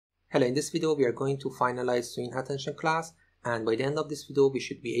Hello, in this video we are going to finalize Swin attention class, and by the end of this video we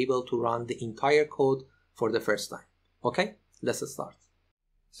should be able to run the entire code for the first time. Okay, let's start.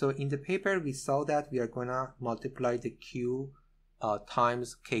 So in the paper we saw that we are gonna multiply the Q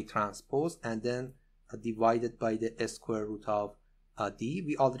times K transpose and then divide it by the square root of D.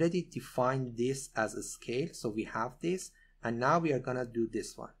 We already defined this as a scale, so we have this, and now we are gonna do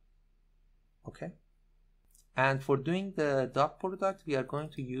this one. Okay. And for doing the dot product, we are going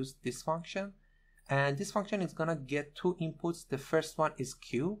to use this function, and this function is gonna get two inputs. The first one is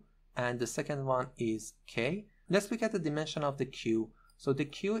Q and the second one is K. Let's look at the dimension of the Q. So the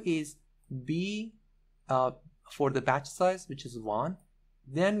Q is B for the batch size, which is 1.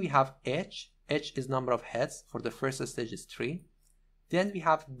 Then we have H is number of heads. For the first stage is 3. Then we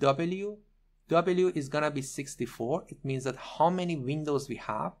have W is gonna be 64. It means that how many windows we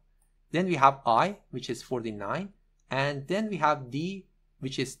have. Then we have I, which is 49, and then we have D,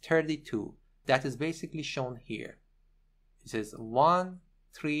 which is 32. That is basically shown here. It says 1,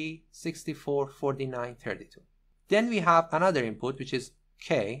 3, 64, 49, 32. Then we have another input, which is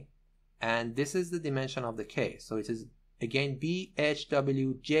K, and this is the dimension of the K. So it is again B, H,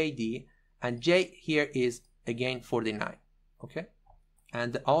 W, J, D, and J here is again 49. Okay,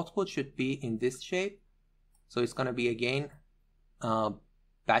 and the output should be in this shape. So it's going to be again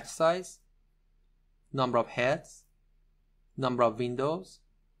batch size, number of heads, number of windows,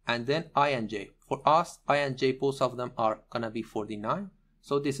 and then I and J. For us, I and J, both of them are gonna be 49.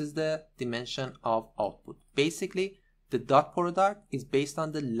 So this is the dimension of output. Basically, the dot product is based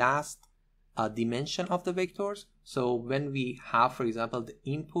on the last dimension of the vectors. So when we have, for example, the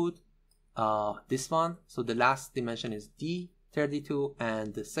input, this one, so the last dimension is D, 32,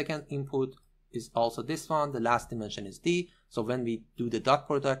 and the second input is also this one, the last dimension is D. So when we do the dot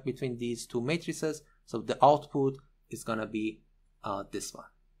product between these two matrices, so the output is gonna be this one.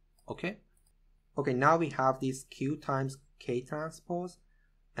 Okay, now we have this Q times K transpose,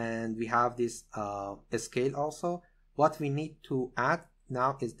 and we have this scale also. What we need to add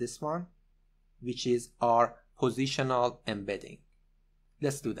now is this one, which is our positional embedding.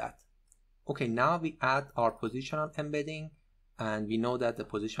 Let's do that. Okay, now we add our positional embedding. And we know that the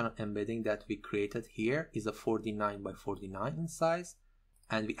positional embedding that we created here is a 49 by 49 in size.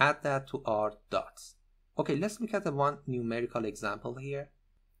 And we add that to our dots. Okay, let's look at one numerical example here.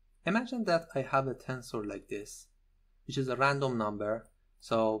 Imagine that I have a tensor like this, which is a random number.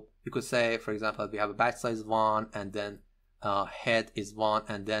 So you could say, for example, we have a batch size 1, and then head is 1,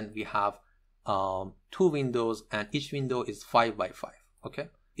 and then we have 2 windows, and each window is 5 by 5. Okay,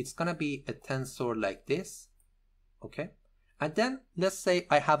 it's gonna be a tensor like this. Okay. And then let's say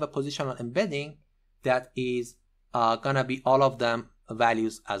I have a positional embedding that is gonna be all of them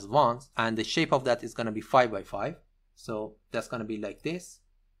values as 1s, and the shape of that is gonna be 5 by 5. So that's gonna be like this.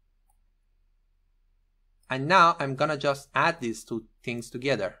 And now I'm gonna just add these two things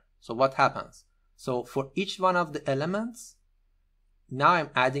together. So what happens? So for each one of the elements, now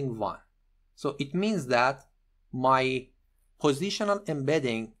I'm adding 1. So it means that my positional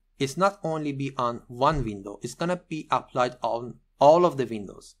embedding it's not only be on one window, it's gonna be applied on all of the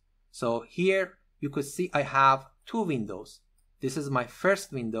windows. So here you could see I have 2 windows. This is my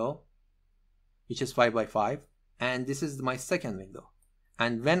first window, which is 5 by 5, and this is my second window.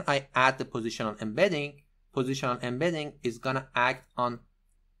 And when I add the positional embedding is gonna act on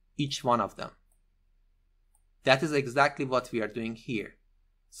each one of them. That is exactly what we are doing here.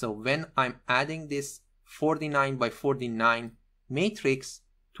 So when I'm adding this 49 by 49 matrix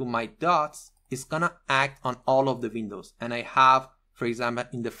to my dots, is gonna act on all of the windows. And I have, for example,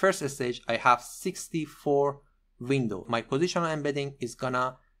 in the first stage, I have 64 windows. My positional embedding is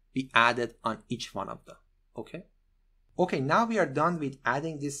gonna be added on each one of them. Okay, now we are done with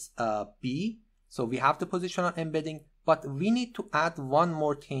adding this B. So we have the positional embedding, but we need to add one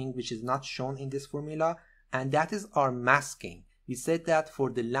more thing which is not shown in this formula, and that is our masking. We said that for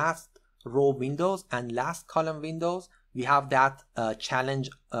the last row windows and last column windows, we have that challenge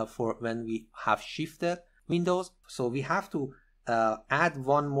for when we have shifted windows. So we have to add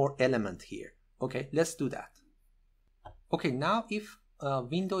one more element here. Okay, let's do that. Okay, now if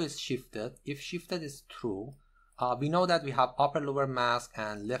window is shifted, if shifted is true, we know that we have upper lower mask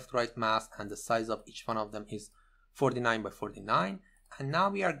and left right mask, and the size of each one of them is 49 by 49. And now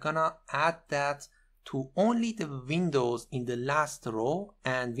we are gonna add that to only the windows in the last row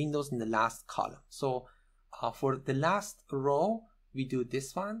and windows in the last column. So for the last row, we do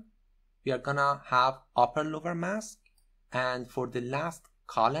this one. We are gonna have upper lower mask, and for the last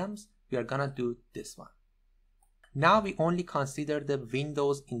columns, we are gonna do this one. Now we only consider the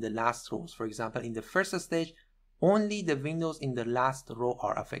windows in the last rows. For example, in the first stage, only the windows in the last row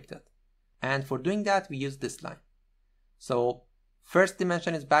are affected. And for doing that, we use this line. So first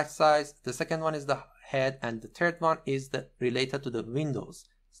dimension is batch size, the second one is the head, and the third one is related to the windows,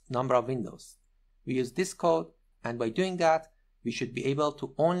 number of windows. We use this code, and by doing that, we should be able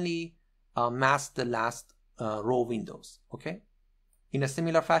to only mask the last row windows, okay? In a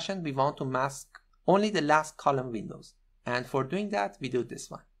similar fashion, we want to mask only the last column windows. And for doing that, we do this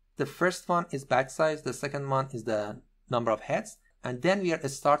one. The first one is batch size, the second one is the number of heads, and then we are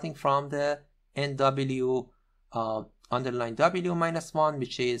starting from the NW underline W minus 1,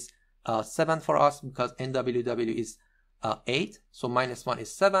 which is 7 for us because NWW is 8, so minus 1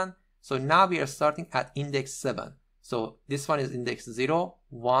 is 7. So now we are starting at index 7. So this one is index 0,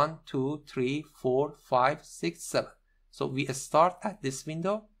 1, 2, 3, 4, 5, 6, 7. So we start at this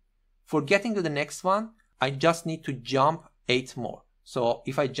window. For getting to the next one, I just need to jump 8 more. So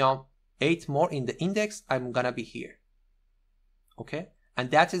if I jump 8 more in the index, I'm gonna be here. Okay? And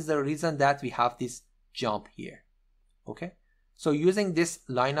that is the reason that we have this jump here. Okay? So using this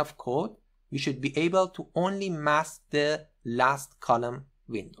line of code, we should be able to only mask the last column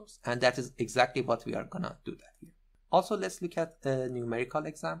windows. And that is exactly what we are gonna do that here. Also, let's look at a numerical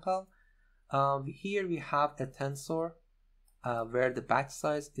example. Here we have a tensor where the batch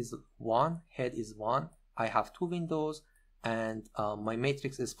size is 1, head is 1. I have 2 windows, and my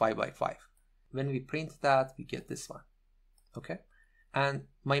matrix is 5 by 5. When we print that, we get this one. Okay? And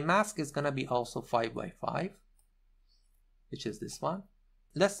my mask is gonna be also 5 by 5, which is this one.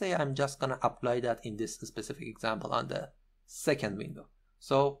 Let's say I'm just gonna apply that in this specific example on the second window.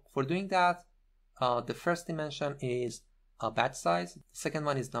 So for doing that, the first dimension is batch size, the second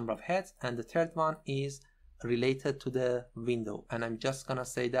one is number of heads, and the third one is related to the window. And I'm just gonna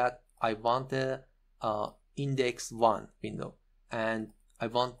say that I want the index 1 window, and I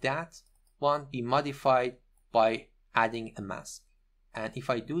want that one be modified by adding a mask. And if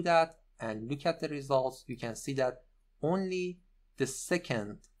I do that and look at the results, you can see that only the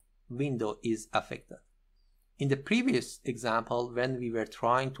second window is affected. In the previous example, when we were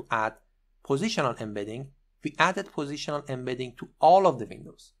trying to add positional embedding, we added positional embedding to all of the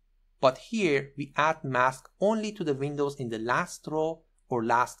windows. But here we add mask only to the windows in the last row or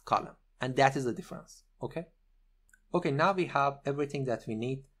last column. And that is the difference. Okay? Okay, now we have everything that we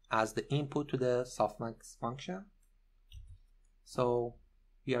need as the input to the softmax function. So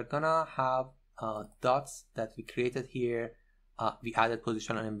we are gonna have dots that we created here. We added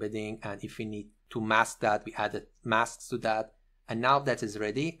positional embedding, and if we need to mask that, we added masks to that. And now that is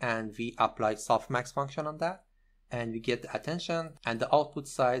ready, and we apply softmax function on that, and we get the attention, and the output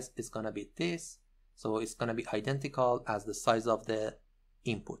size is gonna be this. So it's gonna be identical as the size of the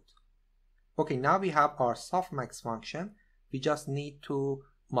input. Okay, now we have our softmax function. We just need to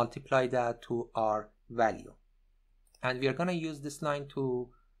multiply that to our value. And we are gonna use this line to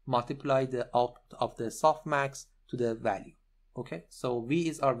multiply the output of the softmax to the value. Okay, so V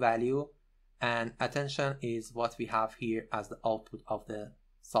is our value, and attention is what we have here as the output of the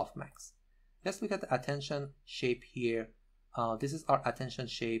softmax. Let's look at the attention shape here. This is our attention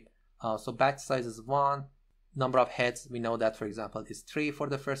shape. So batch size is 1. Number of heads, we know that, for example, is 3 for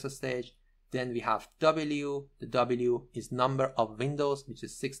the first stage. Then we have W. The W is number of windows, which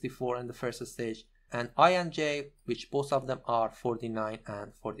is 64 in the first stage. And I and J, which both of them are 49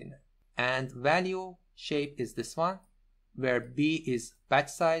 and 49. And value shape is this one, where B is batch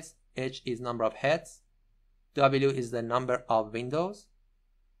size, H is number of heads, W is the number of windows,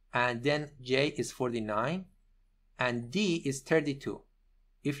 and then J is 49, and D is 32.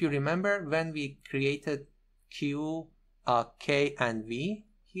 If you remember, when we created Q, K, and V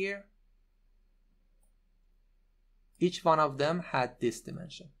here, each one of them had this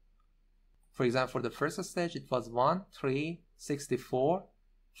dimension. For example, for the first stage, it was 1, 3, 64,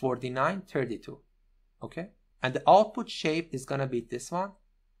 49, 32. Okay? And the output shape is gonna be this one.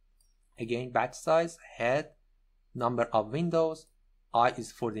 Again, batch size, head, number of windows, I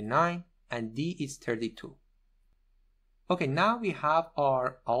is 49, and D is 32. Okay, now we have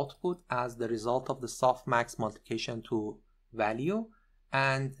our output as the result of the softmax multiplication to value.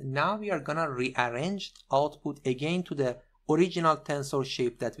 And now we are gonna rearrange output again to the original tensor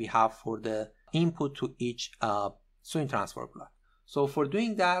shape that we have for the input to each Swin transfer block. So for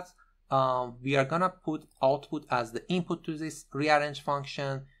doing that, we are gonna put output as the input to this rearrange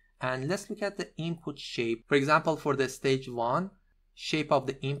function. And let's look at the input shape. For example, for the stage 1, shape of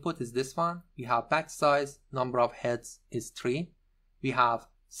the input is this one. We have batch size, number of heads is 3. We have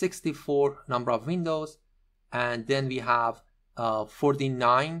 64 number of windows, and then we have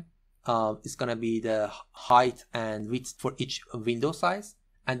 49 is gonna be the height and width for each window size,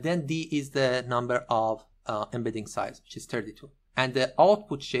 and then D is the number of embedding size, which is 32. And the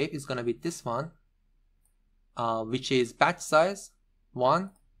output shape is going to be this one, which is batch size 1.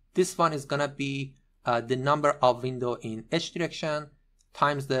 This one is going to be the number of window in H direction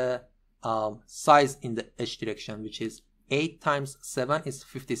times the size in the H direction, which is 8 times 7 is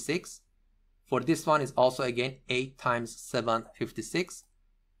 56. For this one is also again 8 times 7, 56.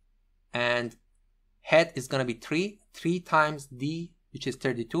 And head is going to be 3. 3 times D, which is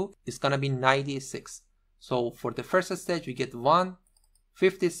 32, is going to be 96. So for the first stage, we get 1,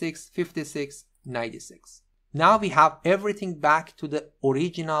 56, 56, 96. Now we have everything back to the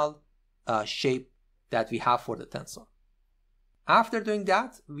original shape that we have for the tensor. After doing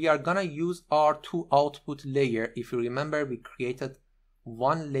that, we are going to use our 2 output layer. If you remember, we created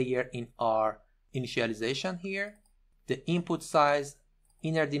 1 layer in our initialization here. The input size,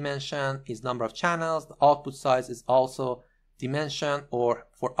 inner dimension is number of channels. The output size is also dimension, or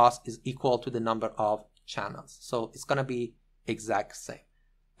for us is equal to the number of channels. So it's going to be exact same.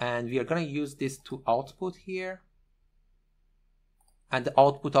 And we are going to use this to output here. And the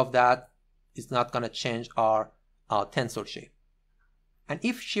output of that is not going to change our tensor shape. And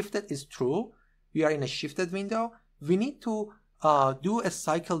if shifted is true, we are in a shifted window. We need to do a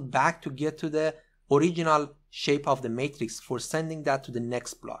cycle back to get to the original shape of the matrix for sending that to the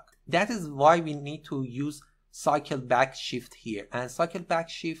next block. That is why we need to use cycle back shift here. And cycle back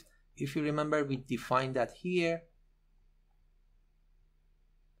shift, if you remember, we defined that here.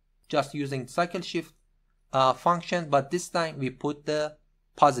 Just using cycle shift function, but this time we put the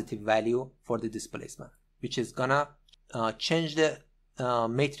positive value for the displacement, which is gonna change the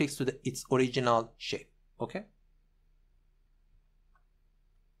matrix to its original shape. Okay.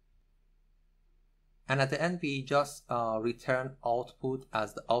 And at the end, we just return output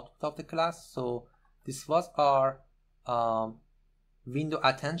as the output of the class. So this was our window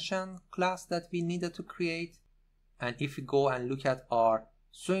attention class that we needed to create. And if we go and look at our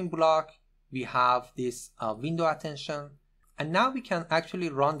Swin block, we have this window attention. And now we can actually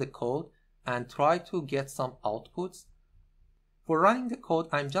run the code and try to get some outputs. For running the code,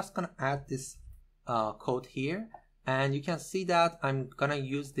 I'm just going to add this code here. And you can see that I'm going to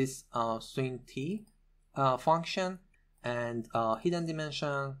use this Swin T function, and hidden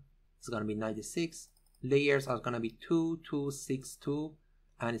dimension is going to be 96. Layers are going to be 2, 2, 6, 2,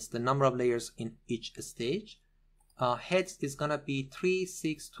 and it's the number of layers in each stage. Heads is going to be 3,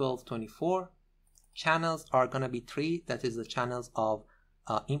 6, 12, 24. Channels are going to be 3, that is the channels of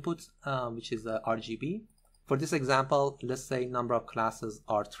inputs, which is the RGB. For this example, let's say number of classes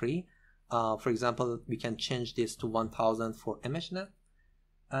are 3. For example, we can change this to 1000 for ImageNet.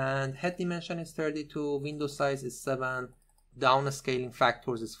 And head dimension is 32, window size is 7, downscaling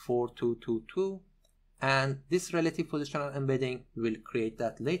factors is 4, 2, 2, 2. And this relative positional embedding, will create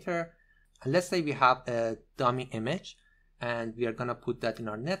that later. And let's say we have a dummy image and we are going to put that in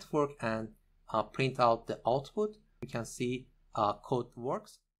our network and print out the output. You can see code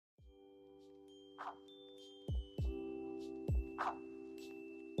works.